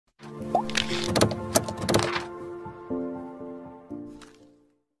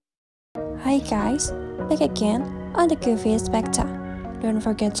Hi guys, back again on the Goofy Spectre. Don't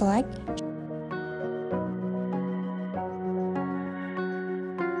forget to like.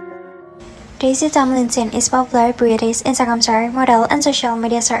 Daisy Tomlinson is a popular British Instagram star, model, and social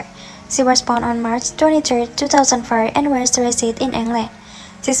media star. She was born on March 23, 2004 and was raised in England.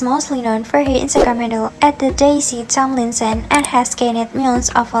 She's mostly known for her Instagram handle at the Daisy Tomlinson and has gained millions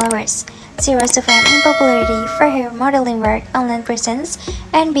of followers. She rose to fame and popularity for her modeling work, online presence,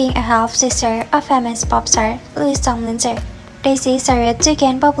 and being a half-sister of famous pop star Louis Tomlinson. Daisy started to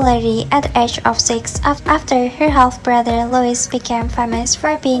gain popularity at the age of 6 after her half-brother Louis became famous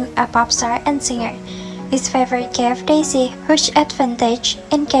for being a pop star and singer. His favorite gave Daisy huge advantage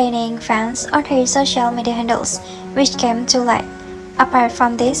in gaining fans on her social media handles, which came to light. Apart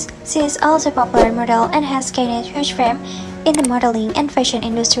from this, she is also a popular model and has gained huge fame in the modeling and fashion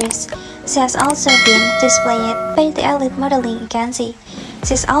industries. She has also been displayed by the elite modeling agency.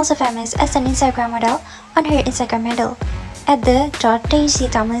 She is also famous as an Instagram model on her Instagram handle at the .Daisy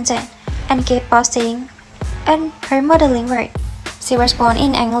Tomlinson and keep posting on her modeling work. She was born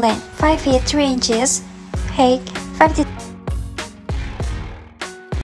in England, 5 feet 3 inches, height 50